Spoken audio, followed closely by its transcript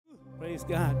Praise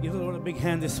God. Give the Lord a big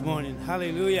hand this morning.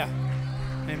 Hallelujah.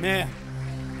 Amen.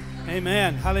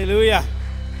 Amen. Hallelujah.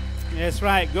 That's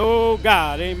right. Go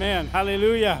God. Amen.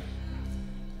 Hallelujah.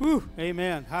 Woo.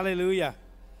 Amen. Hallelujah.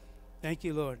 Thank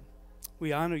you, Lord.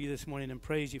 We honor you this morning and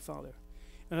praise you, Father.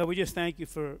 And Lord, we just thank you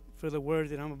for the word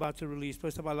that I'm about to release. Por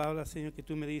esta palabra, Señor, que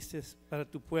tú me diste para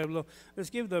tu pueblo.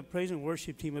 Let's give the praise and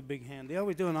worship team a big hand. They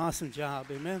always do an awesome job.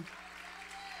 Amen.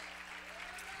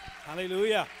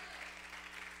 Hallelujah.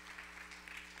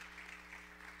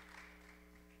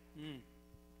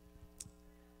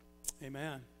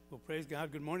 Amen. Well, praise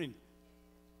God. Good morning.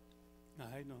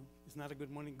 I know it's not a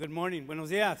good morning. Good morning. Buenos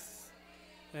días.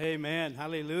 Amen.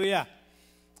 Hallelujah.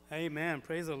 Amen.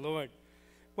 Praise the Lord.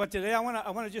 Well, today I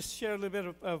want to just share a little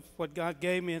bit of what God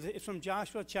gave me. It's from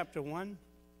Joshua chapter 1,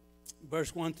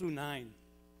 verse 1 through 9.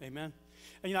 Amen.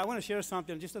 And, I want to share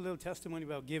something, just a little testimony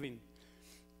about giving.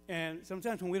 And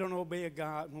sometimes when we don't obey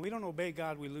God,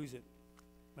 we lose it.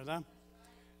 ¿Verdad?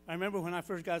 I remember when I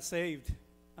first got saved,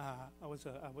 I was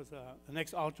an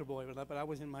ex-altar boy, but I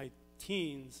was in my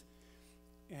teens,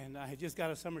 and I had just got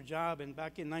a summer job. And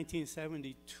back in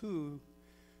 1972,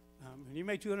 when you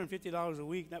made $250 a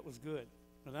week, that was good,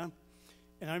 ¿verdad?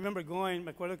 And I remember going,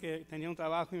 me acuerdo que tenía un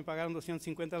trabajo y me pagaron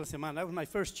 $250 a la semana. That was my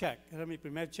first check. Era mi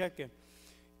primer cheque.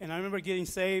 And I remember getting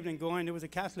saved and going. There was a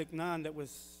Catholic nun that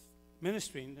was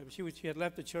ministering. She had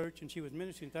left the church, and she was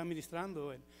ministering, estaba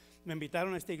ministrando, and me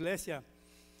invitaron a esta iglesia.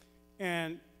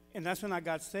 And that's when I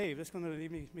got saved. That's when I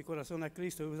gave mi corazón a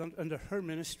Cristo. It was under her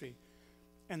ministry.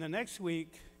 And the next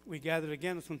week, we gathered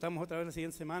again. Nos juntamos otra vez la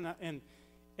siguiente semana.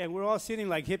 And we're all sitting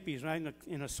like hippies, right,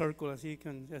 in a circle, así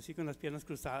con las piernas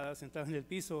cruzadas, sentados en el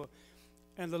piso.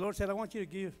 And the Lord said, I want you to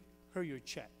give her your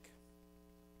check.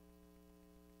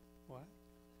 What?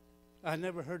 I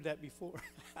never heard that before.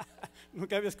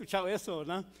 Nunca había escuchado eso,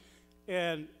 ¿no?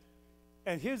 And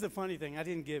here's the funny thing. I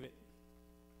didn't give it.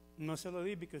 No se lo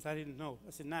di because I didn't know.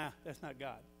 I said, nah, that's not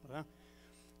God. ¿Verdad?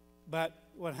 But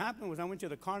what happened was I went to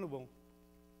the carnival,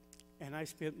 and I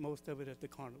spent most of it at the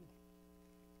carnival.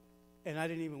 And I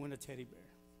didn't even win a teddy bear.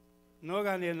 No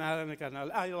gané nada en el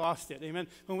carnaval. I lost it. Amen.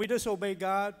 When we disobey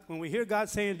God, when we hear God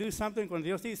saying do something, cuando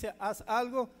Dios dice haz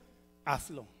algo,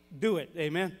 hazlo. Do it.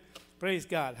 Amen. Praise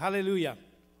God. Hallelujah.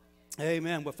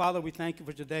 Amen. Well, Father, we thank you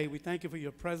for today. We thank you for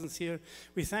your presence here.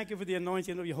 We thank you for the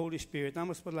anointing of your Holy Spirit.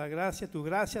 Damos por la gracia, tu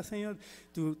gracia, Señor,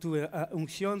 tu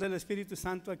unción del Espíritu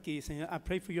Santo aquí, Señor. I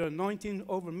pray for your anointing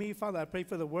over me, Father. I pray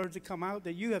for the words that come out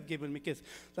that you have given me, que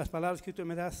las palabras que tú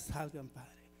me das salgan, Padre.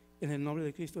 En el nombre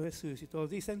de Cristo Jesús. Y todos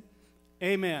dicen,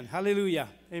 amen. Hallelujah.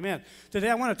 Amen. Today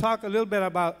I want to talk a little bit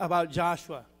about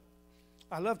Joshua.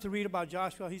 I love to read about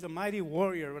Joshua. He's a mighty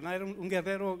warrior, un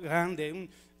guerrero grande,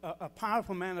 a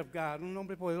powerful man of God, un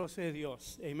hombre poderoso de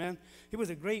Dios. Amen. He was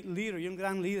a great leader, un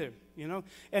gran líder,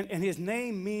 And his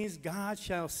name means God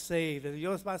shall save,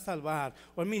 Dios va a salvar.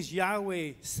 Or it means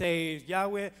Yahweh saves,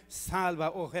 Yahweh salva,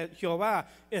 or Jehová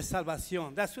es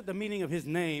salvación. That's what the meaning of his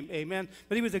name. Amen.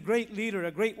 But he was a great leader,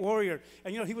 a great warrior.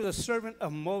 And, he was a servant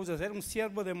of Moses. Era un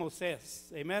siervo de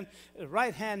Moisés. Amen. A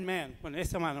right-hand man, con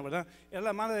esta mano, ¿verdad? Era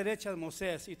la mano derecha de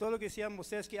Moisés. Y todo lo que decía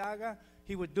Moisés que haga,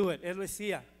 he would do it. Él lo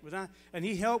hacía, ¿verdad? And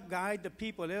he helped guide the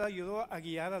people. Él ayudó a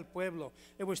guiar al pueblo.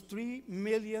 There was 3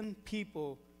 million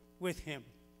people with him.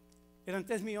 Eran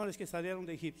 3 millones que salieron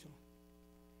de Egipto.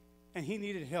 And he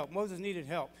needed help. Moses needed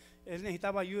help. Él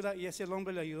necesitaba ayuda y ese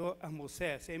hombre le ayudó a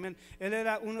Moisés. Amen. Él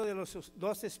era uno de los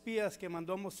 2 espías que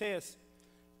mandó Moisés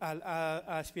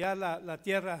a espiar la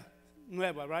tierra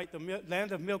nueva, right? The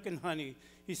land of milk and honey.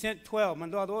 He sent 12,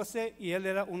 mandó a 12 y él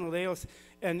era uno de ellos.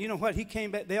 And you know what? He came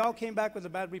back. They all came back with a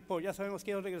bad report. Ya sabemos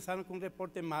que ellos regresaron con un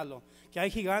reporte malo, que hay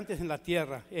gigantes en la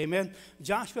tierra. Amen.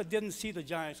 Joshua didn't see the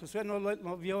giants. Josué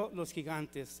no vio los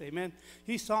gigantes. Amen.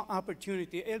 He saw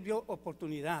opportunity. Él vio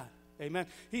oportunidad. Amen.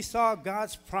 He saw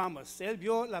God's promise. Él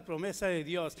vio la promesa de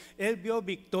Dios. Él vio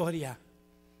victoria.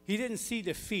 He didn't see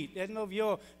defeat. Él no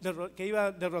vio que iba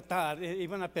a derrotar,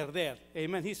 iban a perder.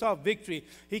 Amen. He saw victory.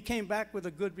 He came back with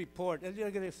a good report. Él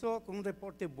regresó con un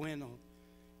reporte bueno.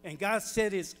 And God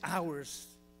said it's ours.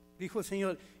 Dijo el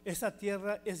Señor, esa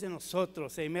tierra es de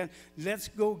nosotros. Amen. Let's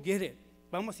go get it.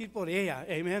 Vamos a ir por ella.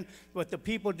 Amen. But the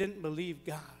people didn't believe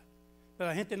God. Pero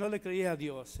la gente no le creía a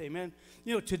Dios. Amen.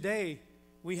 Today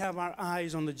we have our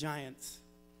eyes on the giants.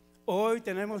 Hoy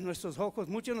tenemos nuestros ojos,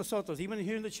 muchos de nosotros, even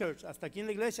here in the church, hasta aquí en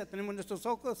la iglesia, tenemos nuestros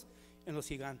ojos en los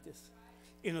gigantes.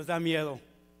 Y nos da miedo.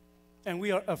 And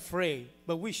we are afraid.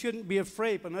 But we shouldn't be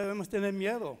afraid, pero no debemos tener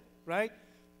miedo, right?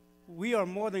 We are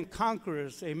more than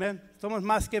conquerors, amen. Somos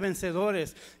más que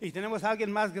vencedores. Y tenemos a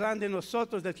alguien más grande en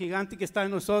nosotros, del gigante que está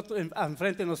en nosotros,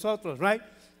 enfrente de nosotros, right?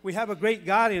 We have a great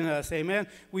God in us, amen.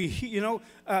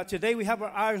 Today we have our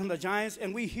eyes on the giants,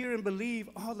 and we hear and believe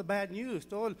all the bad news.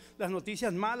 Todas las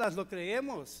noticias malas lo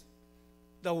creemos.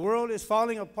 The world is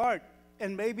falling apart,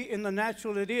 and maybe in the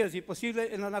natural it is. Y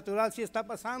posible en lo natural sí está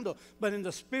pasando. But in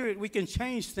the spirit we can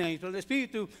change things. En el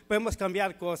espíritu podemos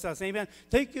cambiar cosas, amen.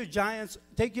 Take your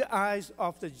eyes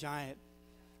off the giant.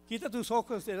 Quita tus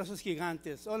ojos de esos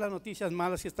gigantes. Todas las noticias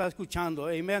malas que estás escuchando,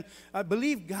 amen.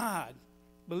 Believe God.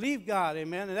 Believe God,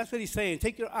 amen. And that's what he's saying.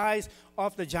 Take your eyes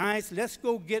off the giants. Let's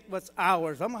go get what's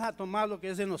ours. Vamos a tomar lo que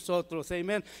es de nosotros,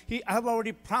 amen. I've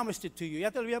already promised it to you. Ya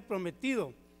te lo había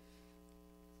prometido.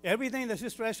 Everything that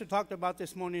Sister Esther talked about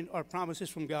this morning are promises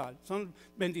from God. Son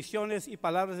bendiciones y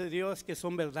palabras de Dios que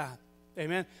son verdad,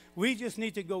 amen. We just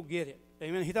need to go get it,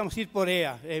 amen. Necesitamos ir por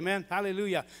ella, amen.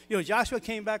 Hallelujah. Joshua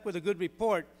came back with a good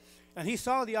report, and he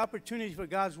saw the opportunity for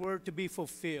God's word to be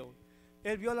fulfilled.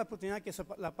 Él vio la oportunidad que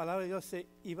la palabra de Dios se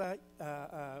iba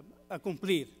a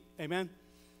cumplir. Amen.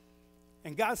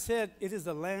 And God said, it is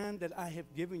the land that I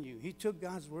have given you. He took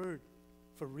God's word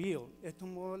for real. Él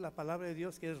tomó la palabra de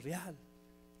Dios que es real.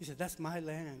 He said, that's my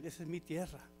land. This is mi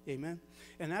tierra. Amen.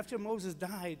 And after Moses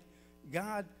died,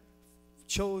 God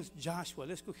chose Joshua.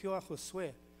 Le escogió a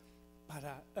Josué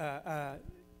para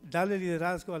darle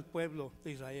liderazgo al pueblo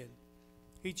de Israel.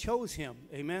 He chose him.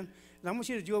 Amen. And I want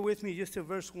you to go with me just to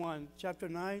verse 1, chapter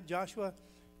 9, Joshua,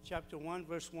 chapter 1,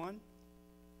 verse 1.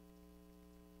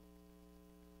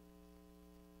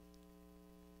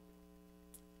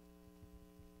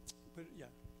 Yeah.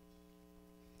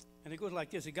 And it goes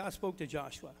like this. God spoke to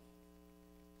Joshua.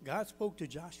 God spoke to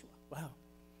Joshua. Wow.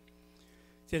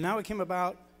 So now it came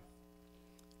about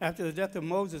after the death of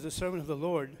Moses, the servant of the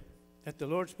Lord, that the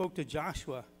Lord spoke to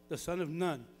Joshua, the son of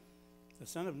Nun. The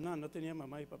son of Nun, no tenía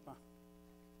mamá y papá.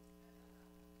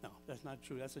 No, that's not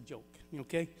true. That's a joke.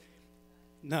 Okay?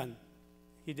 Nun.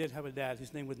 He did have a dad.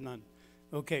 His name was Nun.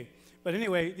 Okay. But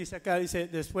anyway, dice acá, dice,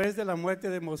 después de la muerte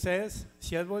de Moisés,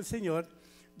 siervo del Señor,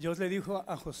 Dios le dijo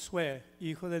a Josué,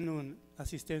 hijo de Nun,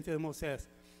 asistente de Moisés.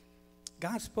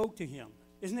 God spoke to him.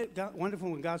 Isn't it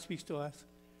wonderful when God speaks to us?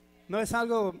 No es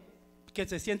algo que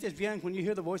te sientes bien when you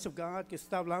hear the voice of God, que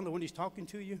está hablando when he's talking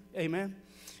to you. Amen.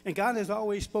 And God has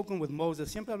always spoken with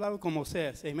Moses. Siempre hablaba con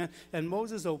Moisés. Amen. And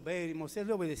Moses obeyed. Y Moisés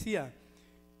le obedecía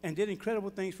and did incredible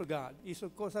things for God. Hizo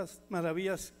cosas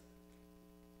maravillas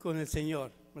con el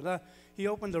Señor, ¿verdad? He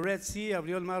opened the Red Sea,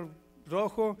 abrió el mar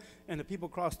rojo, and the people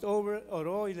crossed over.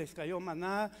 Oró y les cayó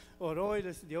maná. Oró y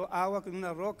les dio agua con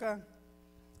una roca.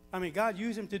 I mean, God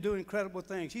used him to do incredible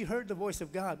things. He heard the voice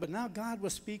of God, but now God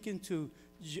was speaking to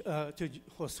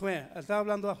Josué. Estaba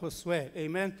hablando a Josué.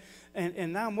 Amen.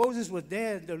 And now Moses was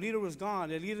dead. The leader was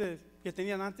gone. El líder que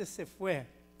tenían antes se fue.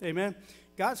 Amen.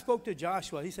 God spoke to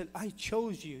Joshua. He said, I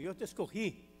chose you. Yo te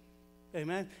escogí.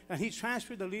 Amen. And he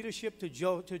transferred the leadership to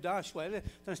Joshua. Él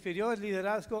transfirió el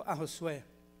liderazgo a Josué.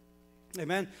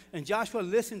 Amen. And Joshua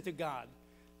listened to God.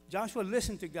 Joshua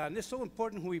listened to God. And it's so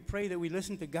important when we pray that we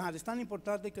listen to God. Es tan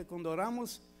importante que cuando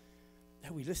oramos,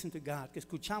 that we listen to God, que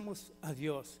escuchamos a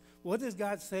Dios. What is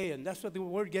God saying? That's what the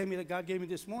word gave me, that God gave me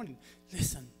this morning.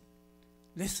 Listen,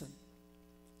 listen,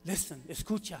 listen.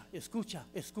 Escucha, escucha,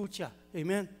 escucha.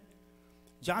 Amen.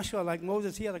 Joshua, like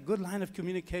Moses, he had a good line of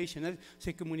communication. Él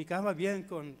se comunicaba bien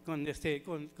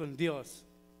con Dios.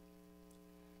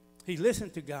 He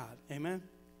listened to God. Amen.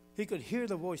 He could hear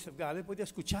the voice of God. Él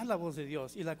podía escuchar la voz de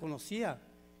Dios y la conocía.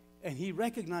 And he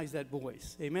recognized that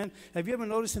voice. Amen. Have you ever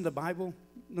noticed in the Bible?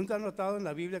 ¿Nunca has notado en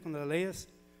la Biblia cuando la lees?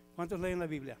 ¿Cuántos leen la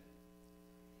Biblia?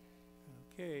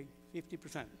 Okay,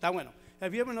 50%. Está bueno.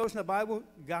 Have you ever noticed in the Bible,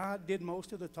 God did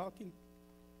most of the talking?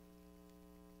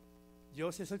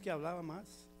 Dios es el que hablaba más.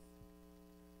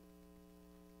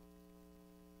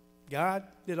 God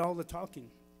did all the talking.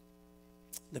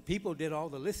 The people did all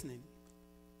the listening.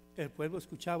 El pueblo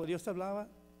escuchaba. Dios hablaba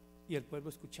y el pueblo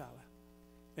escuchaba.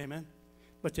 Amen.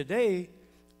 But today,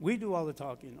 we do all the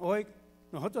talking. Hoy,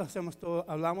 nosotros hacemos todo,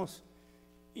 hablamos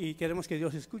y queremos que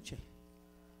Dios escuche.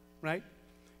 Right?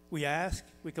 We ask,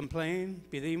 we complain,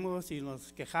 pedimos y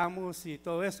nos quejamos y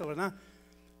todo eso, ¿verdad?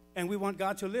 And we want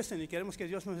God to listen y queremos que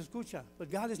Dios nos escucha.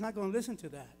 But God is not going to listen to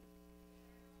that.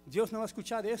 Dios no va a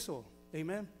escuchar eso.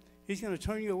 Amen? He's going to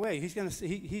turn you away. He's going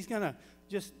to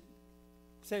just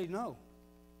say no.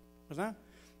 ¿Verdad?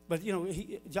 But,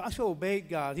 Joshua obeyed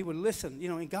God. He would listen.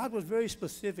 And God was very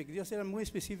specific. Dios era muy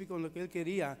específico en lo que él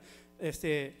quería.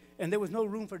 And there was no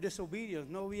room for disobedience.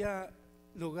 No había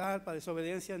lugar para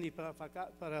desobediencia ni para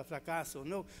fracaso.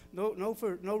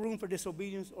 No room for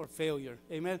disobedience or failure.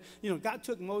 Amen. God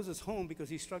took Moses home because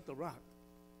he struck the rock.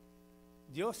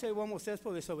 Dios se llevó a Moisés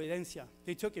por desobediencia.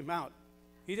 He took him out.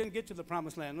 He didn't get to the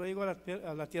promised land. No llegó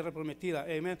a la tierra prometida.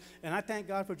 Amen. And I thank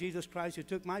God for Jesus Christ who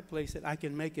took my place that I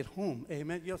can make it home.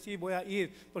 Amen. Yo sí voy a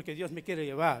ir porque Dios me quiere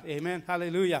llevar. Amen.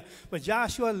 Hallelujah. But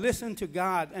Joshua listened to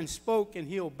God and spoke, and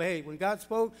he obeyed. When God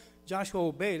spoke, Joshua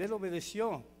obeyed. Él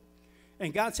obedeció.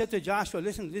 And God said to Joshua,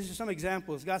 listen, these are some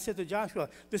examples. God said to Joshua,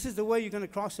 this is the way you're going to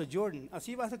cross the Jordan.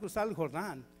 Así vas a cruzar el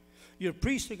Jordán. Your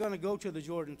priests are going to go to the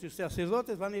Jordan. Tus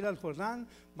sacerdotes van a ir al Jordán,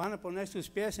 van a poner sus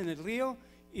pies en el río,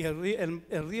 y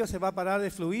el río se va a parar de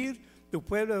fluir. Tu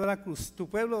pueblo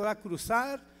va a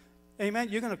cruzar. Amen.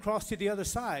 You're going to cross to the other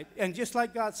side. And just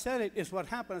like God said it, is what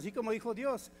happened. Así como dijo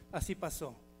Dios, así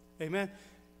pasó. Amen.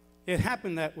 It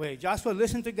happened that way. Joshua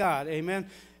listened to God. Amen.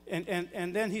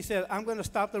 And then he said, I'm going to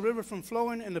stop the river from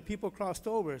flowing, and the people crossed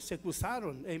over. Se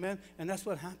cruzaron. Amen. And that's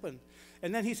what happened.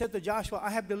 And then he said to Joshua, I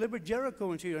have delivered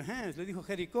Jericho into your hands. Le dijo,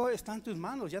 Jericó está en tus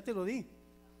manos, ya te lo di.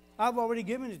 I've already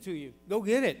given it to you. Go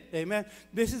get it. Amen.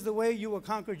 This is the way you will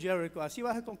conquer Jericho. Así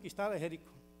vas a conquistar a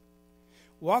Jericho.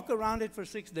 Walk around it for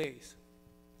 6 days.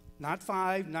 Not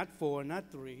 5, not 4, not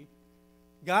 3.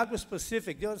 God was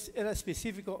specific. Dios era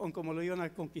específico en cómo lo iban a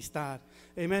conquistar.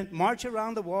 Amen. March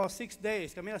around the wall 6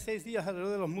 days. Camina 6 días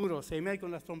alrededor de los muros. Amen.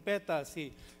 Con las trompetas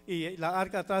y la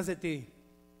arca atrás de ti.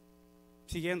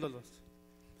 Siguiéndolos.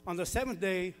 On the 7th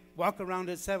day, walk around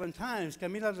it 7 times.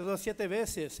 Camina alrededor 7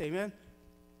 veces. Amen.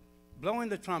 Blowing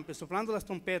the trumpet, soplando las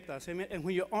trompetas. Amen. And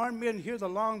when your armed men hear the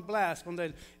long blast, cuando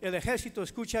el ejército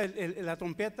escucha la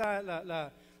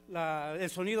trompeta, el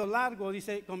sonido largo,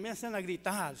 dice, comienzan a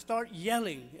gritar, start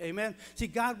yelling. Amen. See,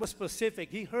 God was specific.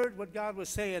 He heard what God was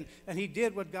saying, and he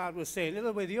did what God was saying.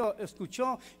 Él obedió,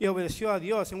 escuchó y obedeció a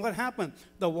Dios. And what happened?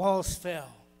 The walls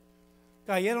fell.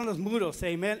 Cayeron los muros.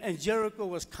 Amen. And Jericho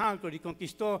was conquered. Y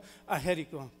conquistó a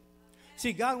Jericho.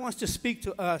 See, God wants to speak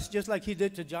to us just like he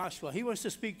did to Joshua. He wants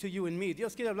to speak to you and me.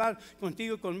 Dios quiere hablar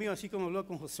contigo, conmigo, así como habló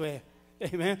con Josué.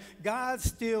 Amen. God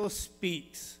still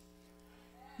speaks.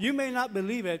 You may not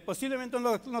believe it. Posiblemente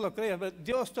no lo creas, but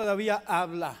Dios todavía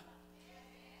habla.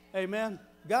 Amen.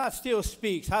 God still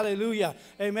speaks. Hallelujah.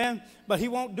 Amen. But he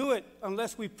won't do it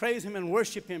unless we praise him and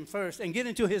worship him first and get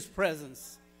into his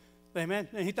presence. Amen.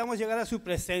 Necesitamos llegar a su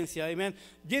presencia. Amen.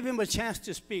 Give him a chance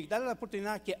to speak. Dale la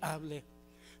oportunidad que hable.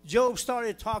 Job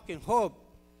started talking. Job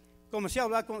comenzó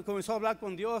a hablar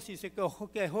con Dios y se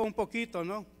quejó un poquito,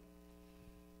 ¿no?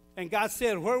 And God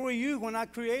said, where were you when I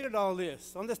created all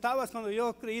this? ¿Dónde estabas cuando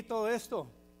yo creí todo esto?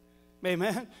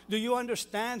 Amen. Do you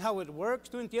understand how it works?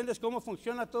 ¿Tú entiendes cómo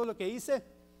funciona todo lo que hice?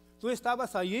 ¿Tú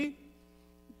estabas allí?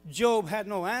 Job had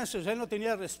no answers. Él no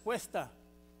tenía respuesta.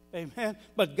 Amen.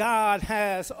 But God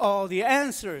has all the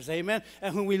answers. Amen.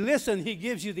 And when we listen, he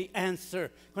gives you the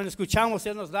answer. Cuando escuchamos,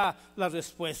 él nos da la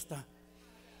respuesta.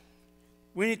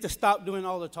 We need to stop doing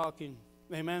all the talking.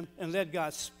 Amen. And let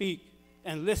God speak.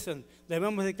 And listen.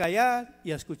 Debemos de callar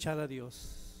y escuchar a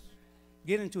Dios.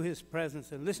 Get into his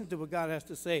presence and listen to what God has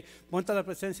to say. Ponte a la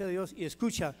presencia de Dios y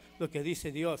escucha lo que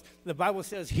dice Dios. The Bible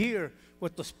says, hear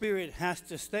what the Spirit has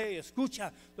to say.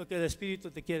 Escucha lo que el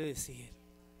Espíritu te quiere decir.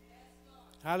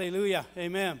 Hallelujah.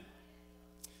 Amen.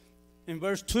 In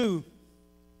verse 2,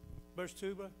 bro.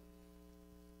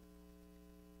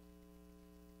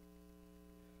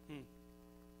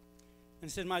 And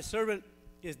it says, my servant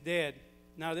is dead.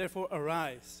 Now therefore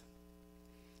arise.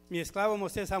 Mi esclavo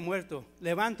Moisés ha muerto.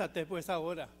 Levántate pues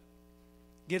ahora.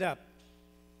 Get up.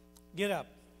 Get up.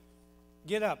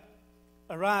 Get up.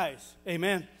 Arise.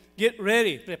 Amen. Get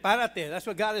ready. Prepárate. That's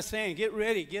what God is saying. Get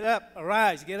ready. Get up.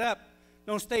 Arise. Get up.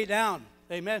 Don't stay down.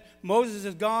 Amen. Moses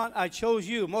is gone. I chose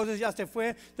you. Moses ya se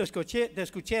fue. Te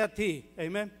escuché a ti.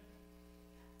 Amen.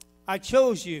 I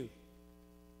chose you.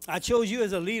 I chose you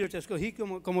as a leader. Te escogí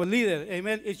como líder.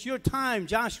 Amen. It's your time,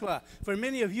 Joshua. For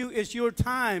many of you, it's your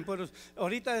time. Pero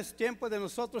ahorita es tiempo de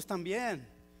nosotros también.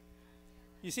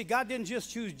 You see, God didn't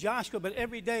just choose Joshua, but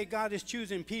every day God is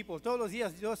choosing people. Todos los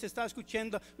días Dios está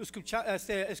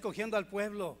escogiendo al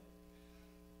pueblo.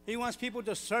 He wants people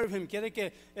to serve him. Quiere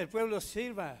que el pueblo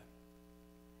sirva.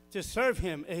 To serve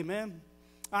him. Amen.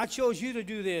 I chose you to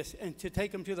do this and to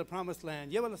take them to the promised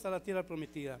land. Llévalos a la tierra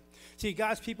prometida. See,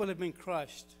 God's people have been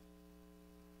crushed.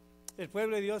 El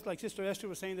pueblo de Dios, like Sister Esther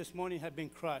was saying this morning, have been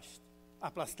crushed.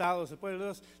 Aplastados. El pueblo de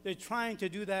Dios, they're trying to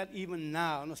do that even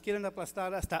now. Nos quieren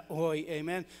aplastar hasta hoy.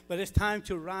 Amen. But it's time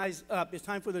to rise up. It's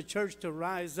time for the church to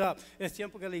rise up. Es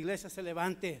tiempo que la iglesia se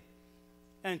levante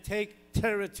and take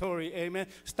territory. Amen.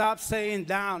 Stop saying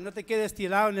down. No te quedes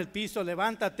tirado en el piso.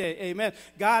 Levántate. Amen.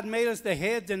 God made us the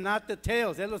heads and not the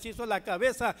tails. Él nos hizo la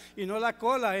cabeza y no la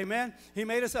cola. Amen. He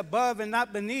made us above and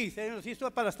not beneath. Él nos hizo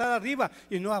para estar arriba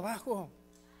y no abajo.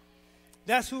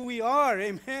 That's who we are.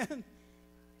 Amen.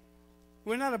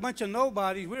 We're not a bunch of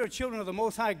nobodies. We are children of the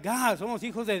Most High God. Somos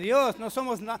hijos de Dios. No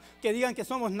somos que digan que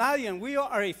somos nadie. We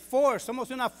are a force.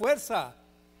 Somos una fuerza.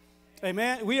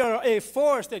 Amen. We are a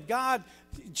force that God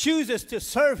chooses to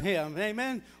serve Him.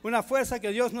 Amen. Una fuerza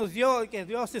que Dios nos dio, que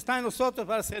Dios está en nosotros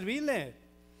para servirle.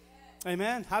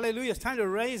 Amen. Hallelujah. It's time to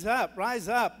rise up.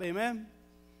 Amen.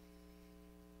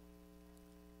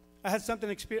 I had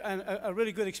a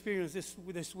really good experience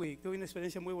this week. Tuve una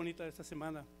experiencia muy bonita esta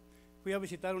semana. Fui a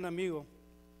visitar un amigo.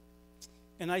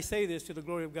 And I say this to the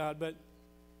glory of God, but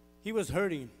he was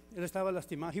hurting. Él estaba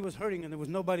lastimado. He was hurting, and there was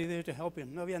nobody there to help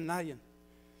him. No había nadie.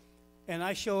 And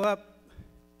I show up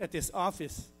at this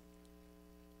office,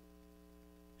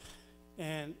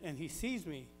 and he sees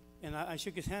me. And I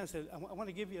shook his hand and said, I want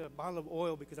to give you a bottle of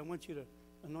oil because I want you to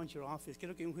anoint your office.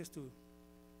 Quiero que unges tu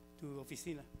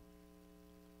oficina.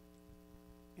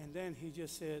 And then he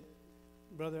just said,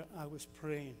 brother, I was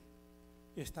praying.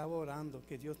 Estaba orando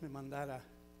que Dios me mandara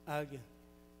a alguien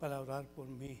para orar por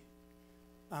mí.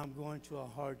 I'm going through a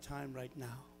hard time right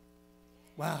now.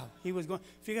 Wow. He was going,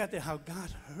 fíjate how God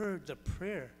heard the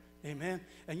prayer. Amen.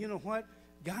 And you know what?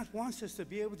 God wants us to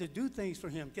be able to do things for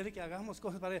Him. Quiere que hagamos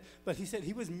cosas para Él. But he said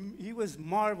he was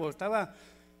marveled. Estaba,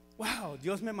 wow,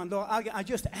 Dios me mandó a alguien. I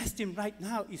just asked him right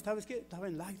now. Y sabes qué? Estaba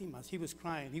en lágrimas. He was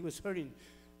crying. He was hurting.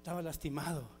 Estaba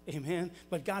lastimado. Amen.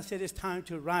 But God said it's time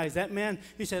to rise. That man,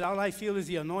 he said, all I feel is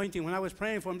the anointing. When I was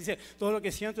praying for him, he said, todo lo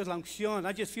que siento es la unción.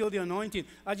 I just feel the anointing.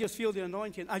 I just feel the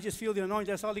anointing. I just feel the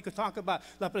anointing. That's all he could talk about.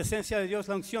 La presencia de Dios,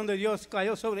 la unción de Dios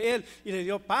cayó sobre él y le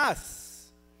dio paz.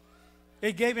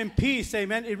 It gave him peace.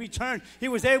 Amen. It returned. He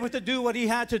was able to do what he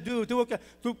had to do.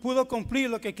 Pudo cumplir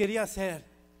lo que quería hacer.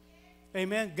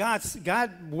 Amen.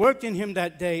 God worked in him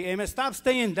that day. Amen. Stop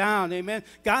staying down. Amen.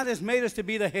 God has made us to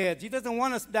be the heads. He doesn't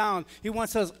want us down. He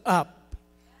wants us up.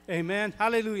 Amen.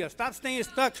 Hallelujah. Stop staying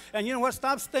stuck. And you know what?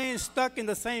 Stop staying stuck in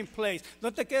the same place. No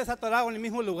te quedes atorado en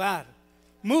el mismo lugar.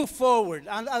 Move forward.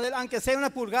 Aunque sea una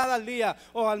pulgada al día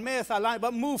o al mes, al año,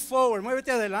 but move forward. Muévete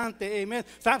adelante. Amen.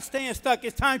 Stop staying stuck.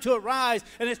 It's time to arise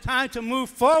and it's time to move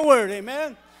forward.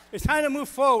 Amen. It's time to move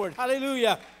forward.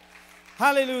 Hallelujah.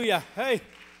 Hallelujah. Hey.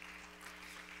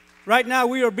 Right now,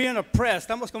 we are being oppressed.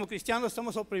 Estamos como cristianos,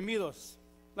 estamos oprimidos.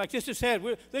 Like Sister said,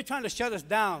 they're trying to shut us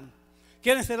down.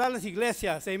 Quieren cerrar las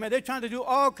iglesias. Amen. They're trying to do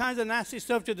all kinds of nasty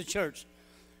stuff to the church.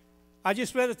 I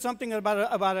just read something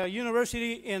about a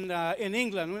university in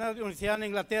England, una universidad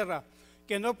en Inglaterra,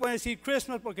 que no pueden decir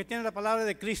Christmas porque tienen la palabra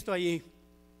de Cristo allí.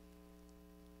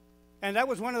 And that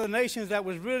was one of the nations that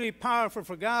was really powerful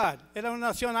for God. Era una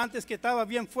nación antes que estaba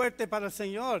bien fuerte para el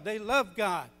Señor. They loved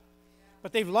God.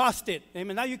 But they've lost it.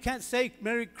 Amen. Now you can't say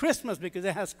Merry Christmas because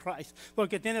it has Christ.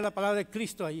 Porque tiene la palabra de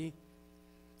Cristo allí.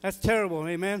 That's terrible.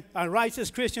 Amen. Our rights as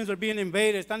Christians are being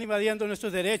invaded. Están invadiendo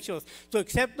nuestros derechos. To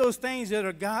accept those things that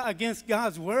are against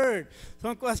God's word.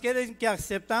 Son cosas que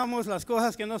aceptamos las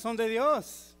cosas que no son de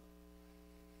Dios.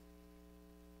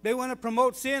 They want to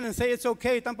promote sin and say it's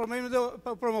okay. Están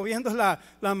promoviendo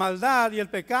la maldad y el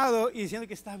pecado y diciendo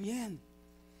que está bien.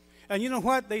 And you know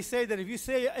what? They say that if you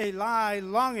say a lie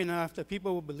long enough, the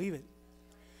people will believe it.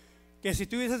 Que si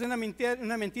tú dices una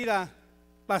mentira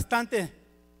bastante,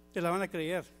 te la van a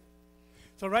creer.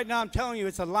 So right now I'm telling you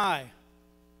it's a lie.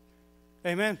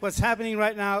 Amen. What's happening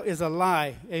right now is a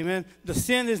lie. Amen. The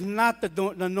sin is not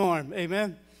the norm.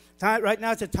 Amen. Right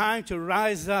now it's a time to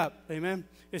rise up. Amen.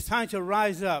 It's time to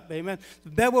rise up. Amen. The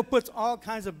devil puts all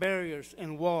kinds of barriers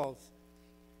and walls.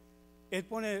 Él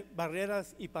pone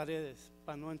barreras y paredes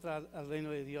para no entrar al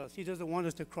reino de Dios. He doesn't want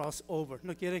us to cross over.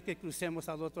 No quiere que crucemos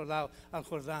al otro lado, al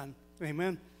Jordán.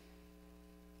 Amen.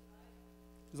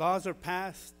 Laws are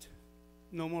passed.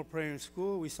 No more prayer in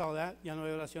school. We saw that. Ya no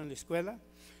hay oración en la escuela.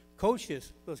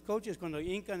 Coaches, los coaches cuando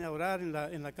hincan a orar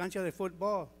en la cancha de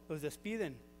fútbol, los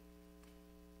despiden.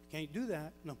 Can't do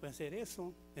that. No pueden hacer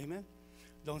eso. Amen.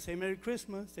 Don't say Merry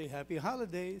Christmas. Say Happy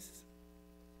Holidays.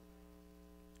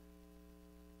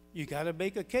 You got to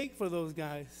bake a cake for those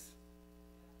guys.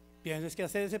 Tienes que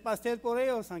hacer ese pastel por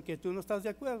ellos, aunque tú no estás de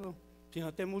acuerdo. Si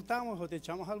no te multamos o te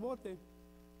echamos al bote.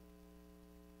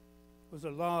 Those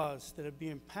are laws that are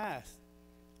being passed.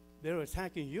 They're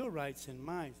attacking your rights and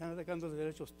mine. Están atacando los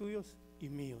derechos tuyos y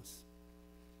míos.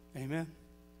 Amen.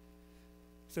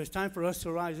 So it's time for us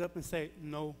to rise up and say,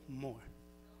 no more.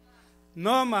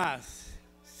 No más.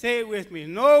 Say it with me.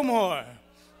 No more.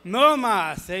 No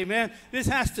más. Amen. This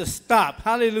has to stop.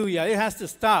 Hallelujah. It has to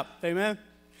stop. Amen.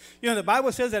 You know, the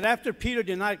Bible says that after Peter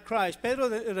denied Christ, Pedro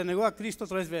renegó a Cristo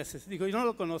 3 veces. Dijo, yo no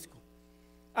lo conozco.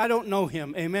 I don't know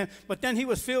him. Amen. But then he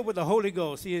was filled with the Holy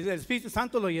Ghost. El Espíritu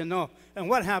Santo lo llenó. And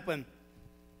what happened?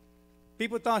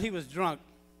 People thought he was drunk.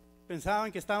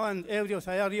 Pensaban que estaban ebrios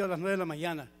allá arriba a las 9 de la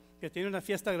mañana. que tiene una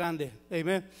fiesta grande.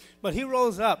 Amen. But he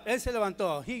rose up. Él se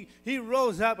levantó. He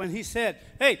rose up and he said,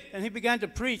 hey, and he began to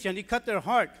preach and he cut their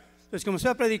heart. Entonces comenzó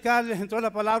a predicar, les entró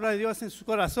la palabra de Dios en sus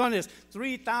corazones.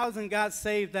 3,000 got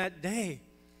saved that day.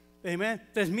 Amen.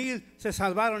 3,000 se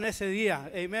salvaron ese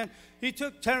día. Amen. He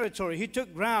took territory. He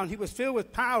took ground. He was filled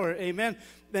with power. Amen.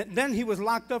 Then he was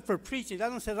locked up for preaching. Ya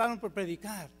lo encerraron por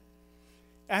predicar.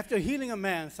 After healing a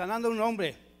man, sanando a un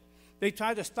hombre, they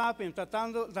tried to stop him,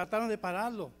 trataron de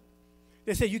pararlo.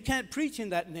 They said, you can't preach in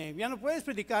that name. Ya no puedes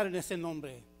predicar en ese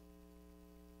nombre.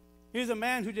 Here's a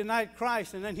man who denied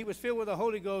Christ, and then he was filled with the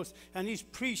Holy Ghost, and he's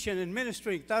preaching and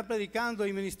ministering, está predicando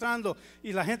y ministrando,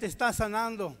 y la gente está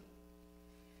sanando.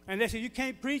 And they said, you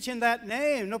can't preach in that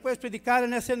name. No puedes predicar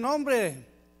en ese nombre.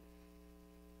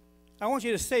 I want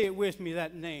you to say it with me,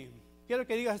 that name. Quiero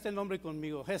que digas este nombre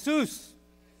conmigo. Jesús.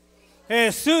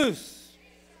 Jesús.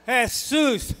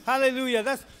 Jesús. Hallelujah.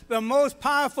 That's the most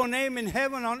powerful name in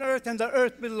heaven, on earth, and the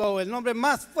earth below. El nombre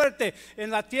más fuerte en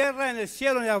la tierra, en el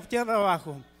cielo, y en la tierra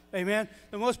abajo. Amen.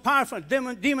 The most powerful.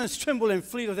 Demons tremble and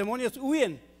flee. Los demonios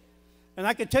huyen. And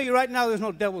I can tell you right now, there's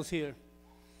no devils here.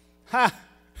 Ha!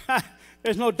 Ha!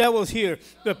 There's no devils here.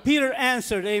 But Peter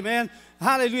answered, amen.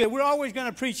 Hallelujah. We're always going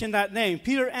to preach in that name.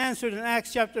 Peter answered in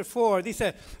Acts chapter 4. He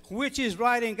said, which is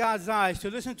right in God's eyes,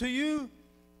 to listen to you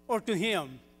or to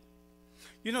him?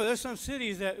 You know, there's some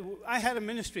cities that I had a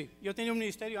ministry. Yo tenía un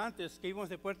ministerio antes que íbamos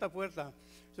de puerta a puerta.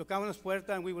 Tocábamos puertas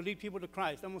and we would lead people to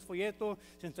Christ. Damos folleto,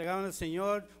 se entregaban al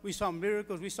Señor. We saw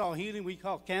miracles, we saw healing, we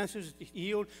saw cancers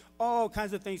healed, all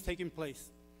kinds of things taking place.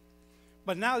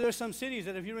 But now there's some cities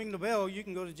that if you ring the bell, you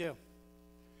can go to jail.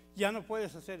 Ya no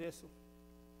puedes hacer eso.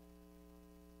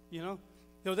 You know?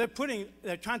 So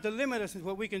they're trying to limit us in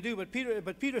what we can do. But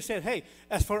Peter said, hey,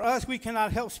 as for us, we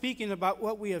cannot help speaking about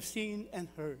what we have seen and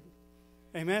heard.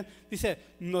 Amen. Dice,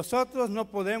 nosotros no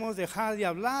podemos dejar de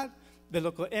hablar de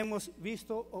lo que hemos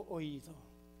visto o oído.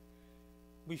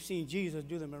 We've seen Jesus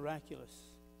do the miraculous.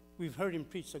 We've heard him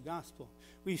preach the gospel.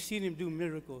 We've seen him do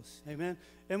miracles. Amen.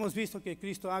 Hemos visto que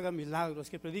Cristo haga milagros,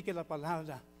 que predique la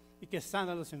palabra y que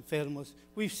sana a los enfermos.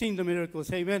 We've seen the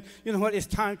miracles. Amen. You know what? It's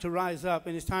time to rise up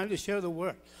and it's time to share the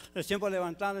word. Es tiempo de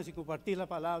levantarnos y compartir la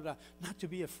palabra, not to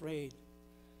be afraid.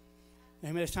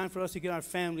 Amen. It's time for us to get our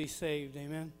families saved.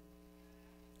 Amen.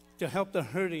 To help the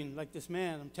hurting, like this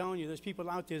man. I'm telling you, there's people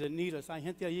out there that need us. Hay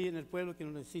gente allí en el pueblo que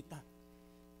nos necesita.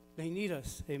 They need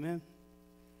us. Amen.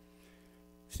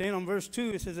 Staying on verse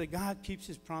 2, it says that God keeps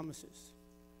his promises.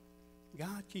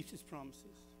 God keeps his promises.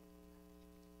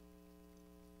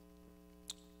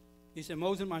 He said,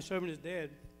 Moses, my servant, is dead.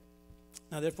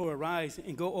 Now therefore arise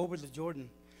and go over the Jordan,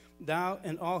 thou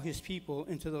and all his people,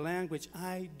 into the land which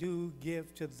I do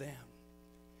give to them.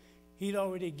 He'd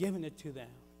already given it to them.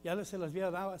 Ya se las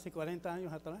había dado hace 40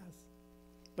 años atrás.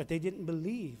 But they didn't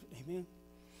believe. Amen.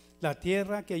 La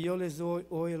tierra que yo les doy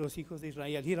hoy a los hijos de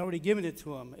Israel. He'd already given it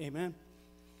to them. Amen.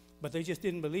 But they just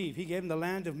didn't believe. He gave them the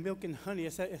land of milk and honey.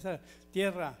 Esa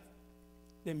tierra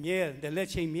de miel, de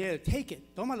leche y miel. Take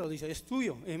it. Tómalo, dice. Es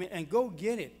tuyo. Amen. And go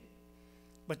get it.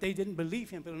 But they didn't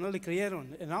believe him, pero no le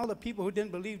creyeron. And all the people who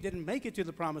didn't believe didn't make it to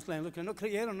the promised land. Look, no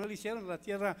creyeron, no le hicieron la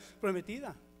tierra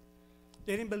prometida.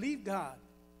 They didn't believe God.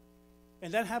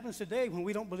 And that happens today when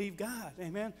we don't believe God.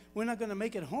 Amen. We're not going to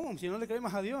make it home. Si no le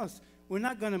creemos a Dios, we're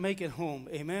not going to make it home.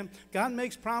 Amen. God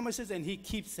makes promises and he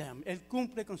keeps them. Él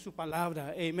cumple con su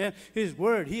palabra. Amen. His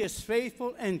word. He is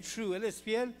faithful and true. Él es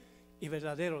fiel y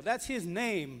verdadero. That's his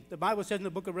name. The Bible says in the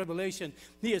book of Revelation,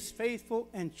 he is faithful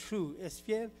and true. Es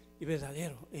fiel y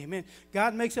verdadero. Amen.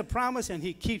 God makes a promise and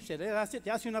he keeps it. That's it.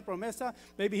 Te hace una promesa.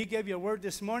 Maybe he gave you a word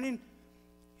this morning.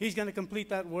 He's going to complete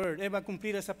that word. Él va a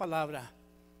cumplir esa palabra.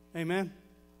 Amen.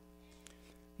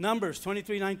 Numbers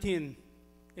 23:19.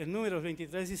 El número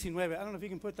 23:19. I don't know if you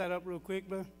can put that up real quick,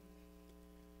 bro.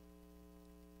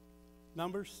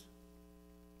 Numbers.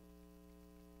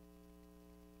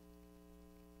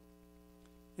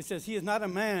 It says, he is not a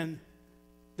man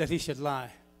that he should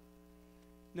lie.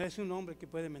 No es un hombre que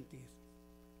puede mentir.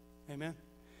 Amen.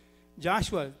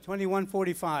 Joshua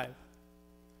 21:45.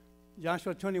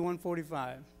 Joshua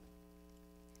 21:45.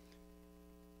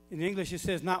 In English, it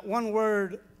says, not one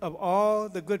word of all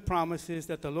the good promises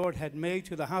that the Lord had made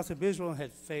to the house of Israel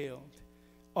had failed.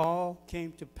 All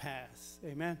came to pass.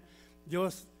 Amen.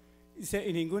 Dios dice,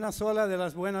 y ninguna sola de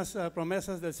las buenas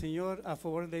promesas del Señor a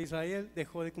favor de Israel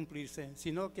dejó de cumplirse,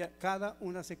 sino que cada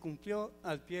una se cumplió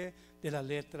al pie de la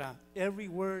letra. Every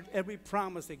word, every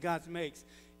promise that God makes,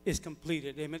 is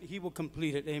completed. Amen. He will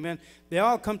complete it. Amen. They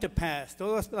all come to pass.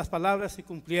 Todas las palabras se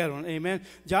cumplieron. Amen.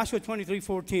 Joshua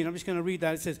 23:14. I'm just going to read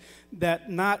that. It says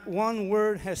that not one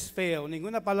word has failed.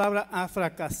 Ninguna palabra ha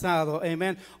fracasado.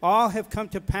 Amen. All have come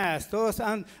to pass. Todos se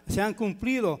han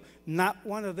cumplido. Not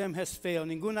one of them has failed.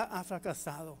 Ninguna ha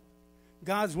fracasado.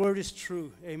 God's word is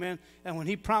true. Amen. And when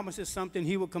he promises something,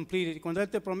 he will complete it. Cuando él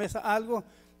te promesa algo,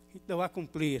 lo va a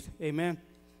cumplir. Amen.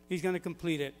 He's going to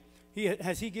complete it.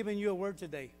 Has he given you a word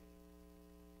today?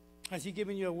 Has he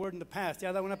given you a word in the past? ¿Te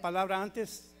ha dado una palabra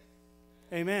antes?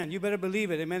 Amen. You better believe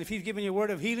it. Amen. If he's given you a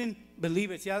word of healing,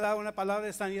 believe it. Si ha dado una palabra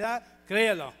de sanidad,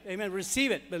 créelo. Amen.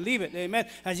 Receive it. Believe it. Amen.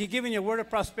 Has he given you a word of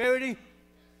prosperity?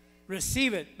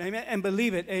 Receive it. Amen. And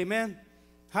believe it. Amen.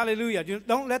 Hallelujah.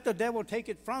 Don't let the devil take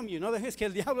it from you. No dejes que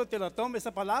el diablo te la tome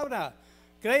esa palabra.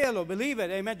 Créalo, believe it,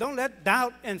 amen. Don't let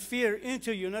doubt and fear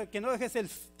into you. No, que no dejes el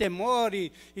temor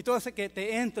y todo eso que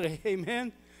te entre,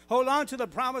 amen. Hold on to the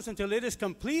promise until it is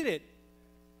completed.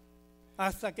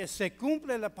 Hasta que se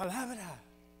cumple la palabra.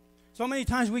 So many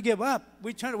times we give up.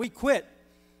 We quit.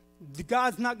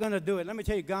 God's not going to do it. Let me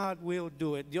tell you, God will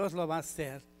do it. Dios lo va a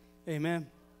hacer. Amen.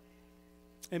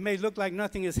 It may look like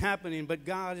nothing is happening, but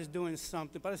God is doing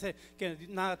something. Parece que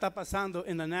nada está pasando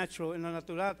in the natural, en lo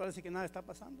natural. Parece que nada está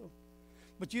pasando.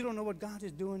 But you don't know what God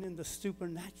is doing in the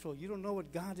supernatural. You don't know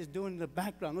what God is doing in the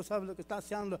background. No sabes lo que está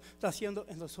haciendo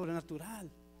en lo sobrenatural.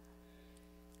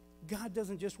 God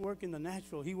doesn't just work in the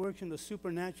natural. He works in the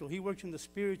supernatural. He works in the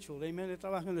spiritual. Amen. Él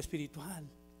trabaja en lo espiritual.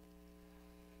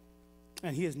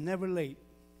 And he is never late.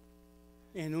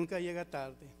 Y nunca llega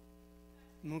tarde.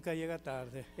 Nunca llega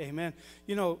tarde. Amen.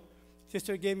 You know,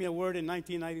 sister gave me a word in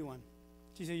 1991.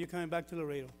 She said, "You're coming back to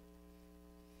Laredo."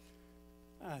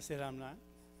 I said, "I'm not."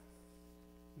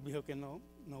 Dijo que no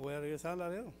voy a regresar a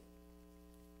Laredo.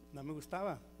 No me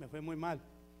gustaba, me fue muy mal,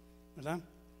 ¿verdad?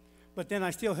 But then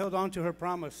I still held on to her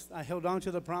promise. I held on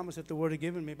to the promise that the Word had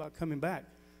given me about coming back.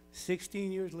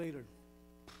 16 years later.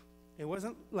 It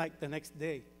wasn't like the next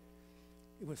day.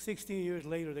 It was 16 years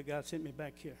later that God sent me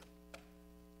back here.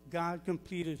 God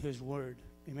completed His Word.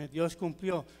 Amen. Dios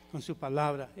cumplió con su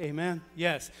palabra. Amen.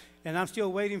 Yes. And I'm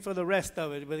still waiting for the rest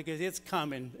of it because it's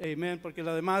coming. Amen. Porque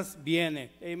lo demás viene.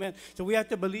 Amen. So we have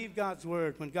to believe God's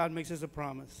word when God makes us a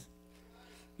promise.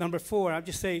 Number 4, I'll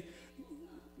just say,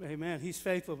 amen, He's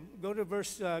faithful. Go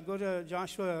to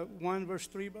Joshua 1, verse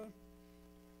 3, bro.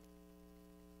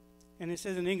 And it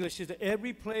says in English, it says,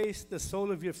 "Every place the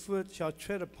sole of your foot shall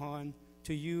tread upon,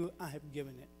 to you I have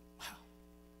given it."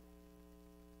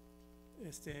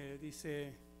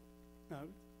 Dice,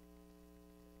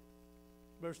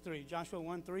 verse 3, Joshua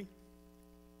 1:3.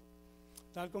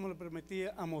 Tal como lo prometí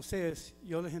a Moisés,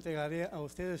 yo les entregaré a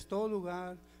ustedes todo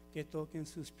lugar que toquen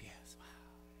sus pies. Wow.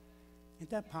 Isn't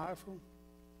that powerful?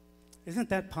 Isn't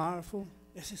that powerful?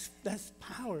 That's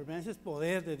power, man. It's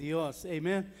poder de Dios.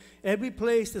 Amen. Every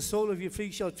place the sole of your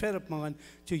feet shall tread upon,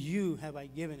 to you have I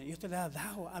given it. Yo te lo he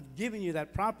dado. I've given you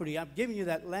that property. I've given you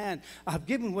that land. I've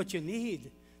given what you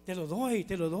need. Te lo doy,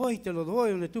 te lo doy, te lo doy,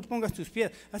 donde tú pongas tus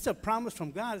pies. That's a promise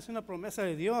from God. Es una promesa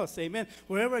de Dios. Amen.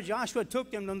 Wherever Joshua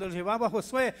took them, donde los llevaba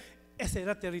Josué, ese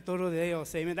era territorio de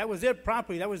ellos. Amen. That was their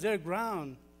property. That was their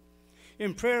ground.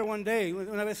 In prayer one day,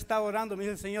 una vez estaba orando, me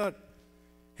dice el Señor,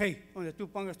 hey, donde tú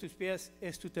pongas tus pies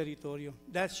es tu territorio.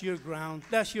 That's your ground.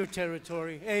 That's your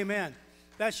territory. Amen.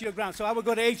 That's your ground. So I would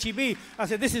go to HEB. I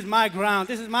said, this is my ground.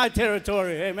 This is my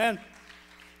territory. Amen.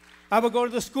 I would go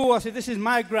to the school. I said, this is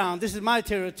my ground. This is my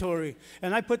territory.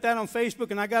 And I put that on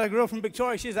Facebook, and I got a girl from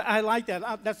Victoria. She said, I like that.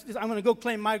 I'm going to go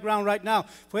claim my ground right now.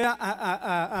 Fue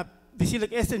a decirle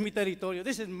que este es mi territorio.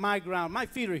 This is my ground. My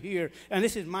feet are here, and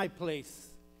this is my place.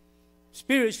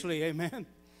 Spiritually, amen.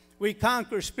 We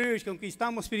conquer spiritually.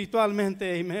 Conquistamos espiritualmente,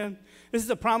 amen. This is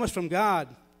a promise from God.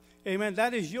 Amen.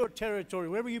 That is your territory.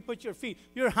 Wherever you put your feet,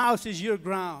 your house is your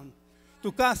ground.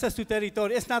 Tu casa es tu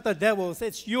territorio. It's not the devil's.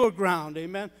 It's your ground,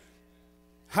 amen.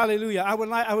 Hallelujah. I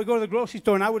would go to the grocery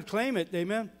store and I would claim it.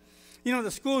 Amen. You know,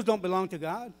 the schools don't belong to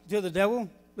God, to the devil.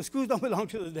 The schools don't belong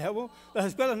to the devil.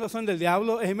 Las escuelas no son del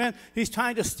diablo. Amen. He's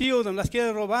trying to steal them. Las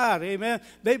quiere robar. Amen.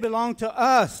 They belong to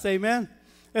us. Amen.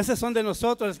 Esas son de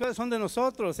nosotros. Las escuelas son de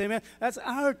nosotros. Amen. That's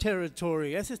our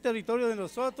territory. Ese es territorio de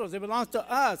nosotros. It belongs to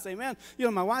us. Amen. You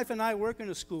know, my wife and I work in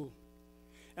a school.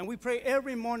 And we pray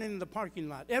every morning in the parking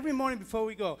lot. Every morning before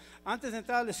we go. Antes de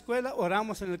entrar a la escuela,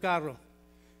 oramos en el carro.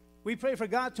 We pray for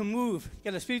God to move,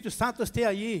 que el Espíritu Santo esté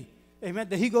allí. Amen.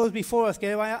 That He goes before us, que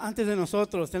Él vaya antes de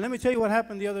nosotros. And let me tell you what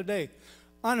happened the other day.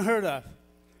 Unheard of.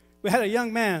 We had a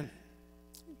young man.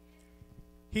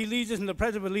 He leads us in the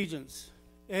Pledge of Allegiance.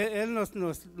 Él nos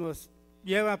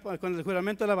lleva con el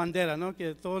juramento de la bandera, ¿no?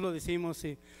 Que todos lo decimos.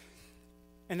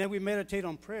 And then we meditate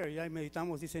on prayer. Ya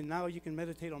meditamos, dice, now you can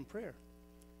meditate on prayer.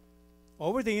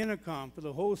 Over the intercom for